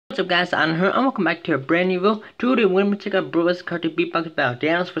What's up guys, Anand here, and welcome back to a brand new video. Today we're going to check out Verbalase cartoon Beatbox battle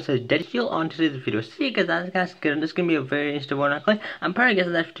Thanos versus Darkseid on today's video. See you guys, this is going to be a very interesting one. I'm probably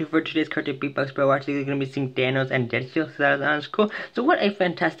guessing that for today's cartoon Beatbox battle we're actually going to be seeing Thanos and Darkseid, so that's cool. So what a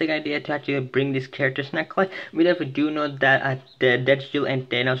fantastic idea to actually bring these characters. We definitely do know that Darkseid and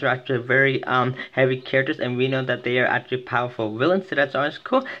Thanos are actually very heavy characters, and we know that they are actually powerful villains, so that's always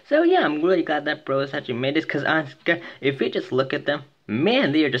cool. So yeah, I'm really glad that Verbalase actually made this, because honestly, if you just look at them,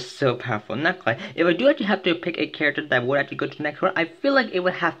 man, they are just so powerful. If I do actually have to pick a character that would actually go to the next round, I feel like it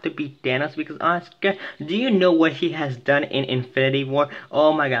would have to be Thanos, because honestly, do you know what he has done in Infinity War?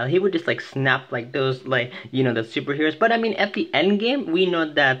 Oh my god, he would just snap those the superheroes. But I mean, at the end game, we know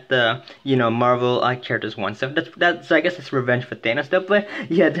that the Marvel characters won. So so I guess it's revenge for Thanos though. But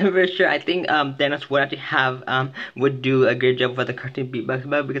yeah, for sure, I think Thanos would actually would do a great job for the cartoon Beatbox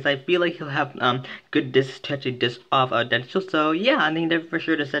battle, because I feel like he'll have good discs to actually disc off Deadpool. So yeah, I think that for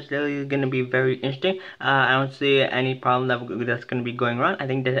sure this is actually going to be very interesting. I don't see any problem that's going to be going wrong. I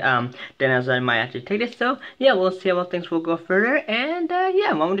think that Thanos might actually take this. So yeah, we'll see how things will go further. And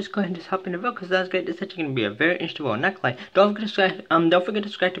yeah, why don't we just go ahead and just hop in the vote, because that's good. This is actually going to be a very interesting one. Don't forget to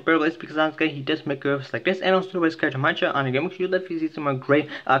subscribe to Verbalase, because honestly he does make videos like this, and also to subscribe to my channel on the game. Make sure you let me see some more great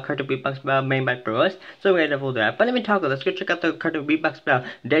cartoon Beatbox battle made by Verbalase. So we're gonna do that. But let me talk. Let's go check out the cartoon Beatbox battle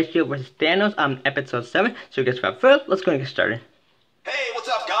Darkseid versus Thanos episode 7. So guys, without further, let's go and get started. Hey, what's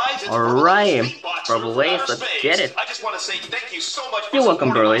up, guys? Alright, Verbalase, let's get it. I just want to say thank you so much for You're welcome,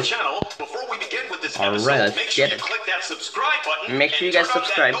 supporting my Verbalase. channel. Before we begin with this Alright, episode, let's make sure get you it. click that subscribe button. Make sure you guys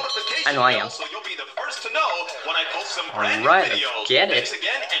subscribe. I know I am. So you'll be the first to know when I post some brand Alright, new videos. let's get it. Thanks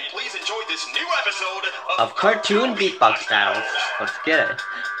again, and please enjoy this new episode Of cartoon Beatbox battles. Let's get it.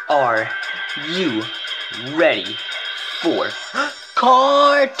 Are you ready for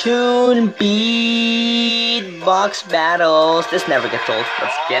cartoon Beatbox battles? This never gets old.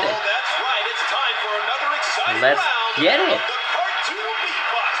 Let's get it. That's right, it's time for another exciting Let's round get it. of the cartoon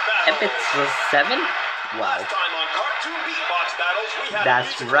Beatbox battle. Episode 7? Wow. Last time on Cartoon Beatbox Battles, we had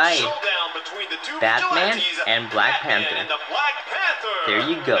That's a musical right. showdown between the two Batman vigilantes, and Black Batman Panther. and the Black Panther. There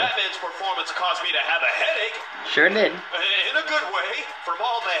you go. Batman's performance caused me to have a headache. Sure did. In a good way, from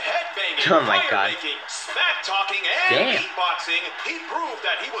all the headbanging, Oh my God. fire-making, smack-talking, and Damn. beatboxing, he proved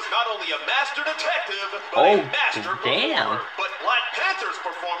that he was not only a master detective, but Oh, a master damn. performer. But Black Panther's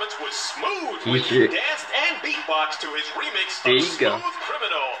performance was smooth He when sure- he danced and beatboxed to his remix There of you go. Smooth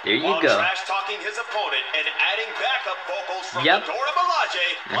Criminal. There you while go. trash-talking his opponent and adding backup vocals from Yep. Verbalase,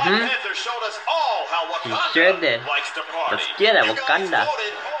 Black Panther showed us all how Wakanda sure did. likes to party. Let's get it, You guys Wakanda.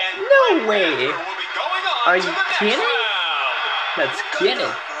 voted, and No Black way. Panther will be going on Are to you the next kidding? round. Let's get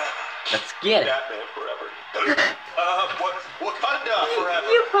it. Let's get it. Batman forever. Wakanda forever.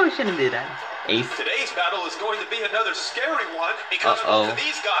 You probably shouldn't do that. Ace. Today's battle is going to be another scary one, because both of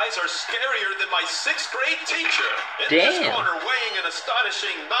these guys are scarier than my 6th grade teacher. In this Damn. corner, weighing an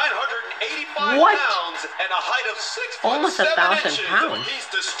astonishing 985 What? pounds and a height of 6 foot Almost 7 1,000 inches. pounds. He's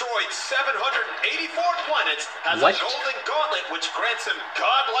destroyed 784 planets, has What? a golden gauntlet which grants him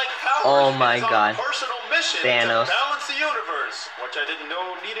godlike powers. Oh and my is on God. a personal mission Thanos. to balance the universe, which I didn't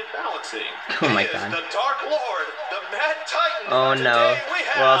know needed balancing. Oh my He is God. the Dark Lord, the Mad Titan. Oh no. Today we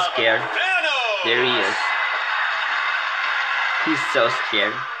We're all have scared. Thanos. There he is. He's so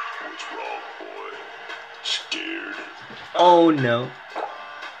scared. What's wrong, boy? Scared? Oh no.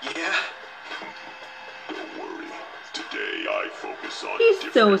 Yeah? Don't worry. Today I focus on He's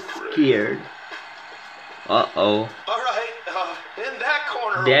so different prey. scared. Uh-oh. Alright, in that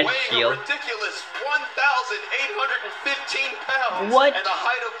corner, Dead weighing shield. a ridiculous 1,815 pounds What? and a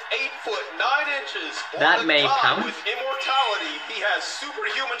height of 8 foot 9 inches. That on the many top pounds? With immortality, he has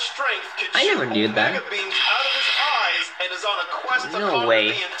superhuman strength, can I never shoot knew that. omega beams out of his eyes, and is on a quest to No conquer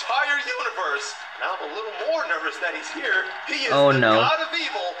way. the entire universe. Now I'm a little more nervous that he's here. He is Oh, the no. god of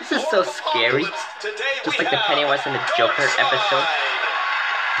evil. This is Lord so of scary. Apocalypse. Today Just we like the have Pennywise in the Joker Darkseid. episode.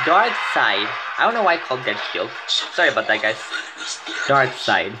 Darkseid. I don't know why I called Deadseid. Sorry about that, guys.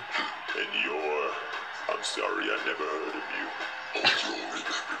 Darkseid. And you're... I'm sorry I never heard of you.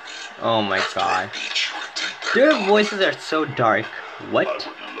 Oh my god. Their voices are so dark. What? I would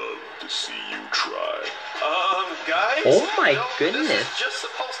love to see you try. Guys? Oh my This goodness. is just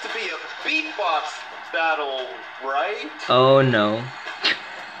supposed to be a beatbox battle, right? Oh no.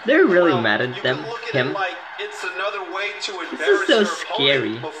 They're really Well, mad you at can them. look at Him. it like it's another way to This is embarrass so your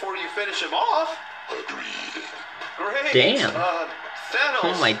scary. opponent before you finish him off. Agreed. Great. Damn. Thanos,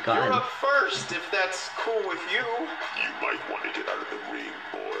 Oh my God. you're up first, if that's cool with you. You might want to get out of the ring,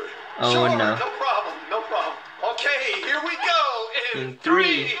 boy. Oh Sure, no. no problem, no problem. Okay, here we go. In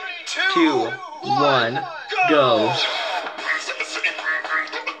 3, 2, 1, go.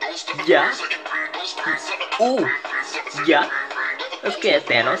 Yeah. Ooh. Yeah. Let's get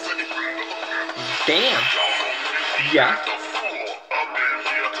Thanos. Damn. Yeah.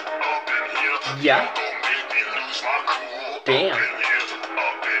 Yeah. Damn.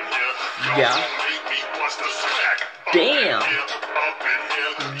 Yeah. Damn.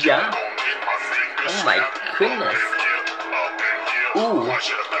 Yeah. Oh my goodness. Ooh.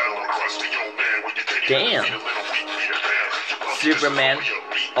 Damn. Superman.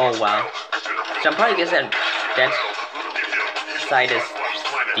 Oh wow. So I'm probably guessing that side is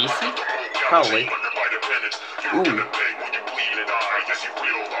DC? Probably. Ooh.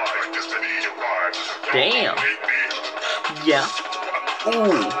 Damn. Yeah.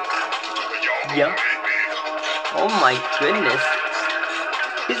 Ooh. Yeah. Oh my goodness.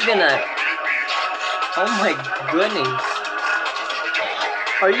 He's gonna... Oh my goodness.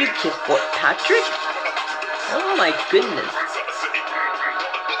 Are you kidding? What, Patrick? Oh my goodness.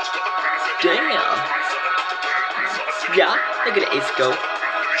 Damn. Yeah, look at Ace go.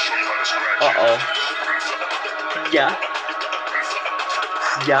 Uh-oh. Yeah.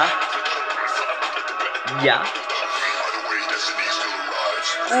 Yeah. Yeah.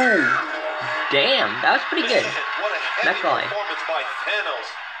 Ooh. Damn, that was pretty good. Not gonna lie. Performance by Thanos.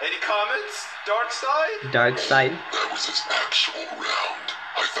 Any comments, Darkseid? Darkseid. That was his actual round.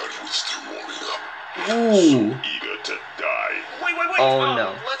 I thought he was still warming up. Ooh. Eager to die. Wait. Oh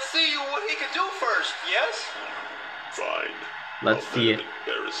no. Let's see what he can do first, yes? Fine. Let's see it.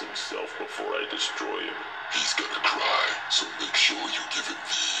 Embarrass himself before I destroy him. He's gonna cry, so make sure you give him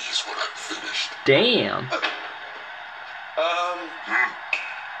these when I'm finished. Damn.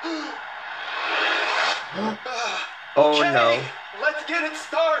 Oh okay, no. Let's get it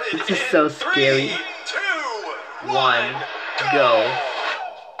started. This is so scary. 3, 2, 1, go.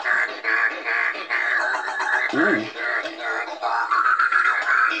 Ooh.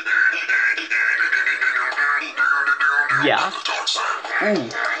 Yeah. Ooh.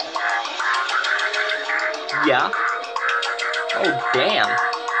 Yeah. Oh damn.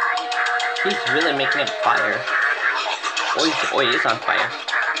 He's really making it fire. Oh, he is on fire.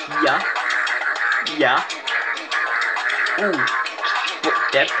 Yeah. Yeah. Ooh. What,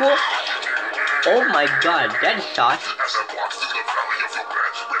 Deadpool? Oh my god, that shot.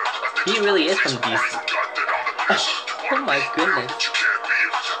 He really is from DC. Oh my goodness.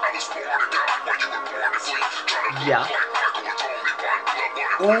 Yeah.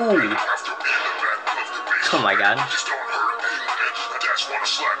 Ooh. Oh my god.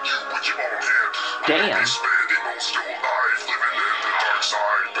 Damn.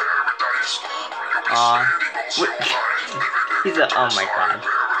 He's a, oh my god.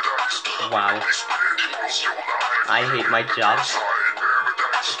 Wow. I hate my job.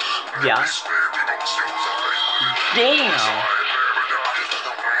 Yeah. Damn.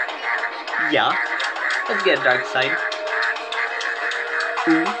 Yeah. Let's get Darkseid.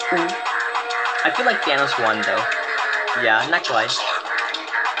 Ooh. I feel like Thanos won though. Yeah, not gonna lie.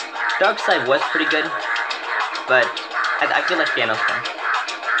 Darkseid was pretty good, but I feel like Thanos won.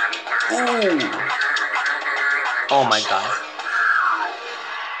 Ooh. Oh my god.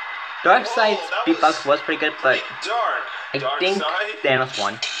 Darkseid's beatbox was pretty good, but I think Thanos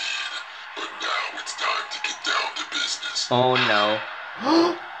won. But now it's time to get down to business. Oh no.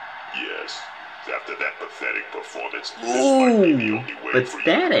 Yes. After that pathetic performance, this might be the only way for you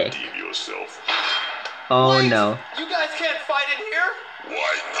to redeem yourself. Oh Wait, no. You guys can't fight in here?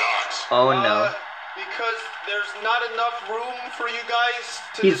 Why not? Oh no. Because there's not enough room for you guys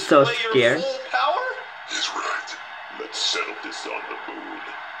to He's so display scared. your full power? He's right. Let's settle this on the moon.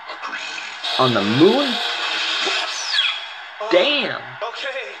 Agreed. On the moon? Damn.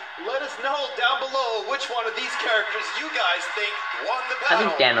 Okay, let us know down below which one of these characters you guys think won the I battle.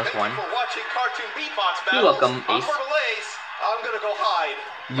 think Thanos won. Thank you for watching Cartoon Beatbox battles. You're welcome, I'm Ace. Verbalase. I'm gonna go hide.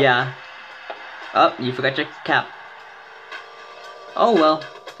 Yeah. Oh, you forgot your cap. Oh well,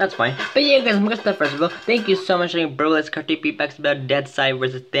 that's fine. But yeah guys, I'm gonna start first of all. Thank you so much for watching Verbalase Cartoon Beatbox about Darkseid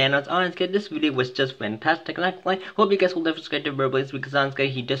versus Thanos. Honestly, this video was just fantastic. And I hope you guys will definitely subscribe to Verbalase because honestly,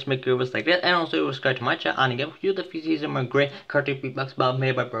 he does make videos like that. And also subscribe to my channel and again, you the few season more great Cartoon Beatbox about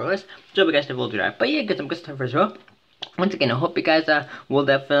made by Verbalase. So you guys will do that. But yeah guys, I'm gonna start first of all. Once again, I hope you guys will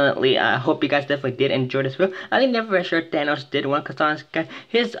definitely, hope you guys definitely did enjoy this video. I think never sure Thanos did one because honestly,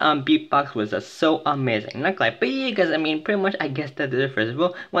 his beatbox was so amazing. Not like, but yeah, guys, I mean, pretty much, I guess that is it first of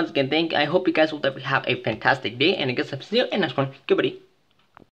all. Once again, I hope you guys will definitely have a fantastic day, and I guess I'll see you in the next one. Goodbye.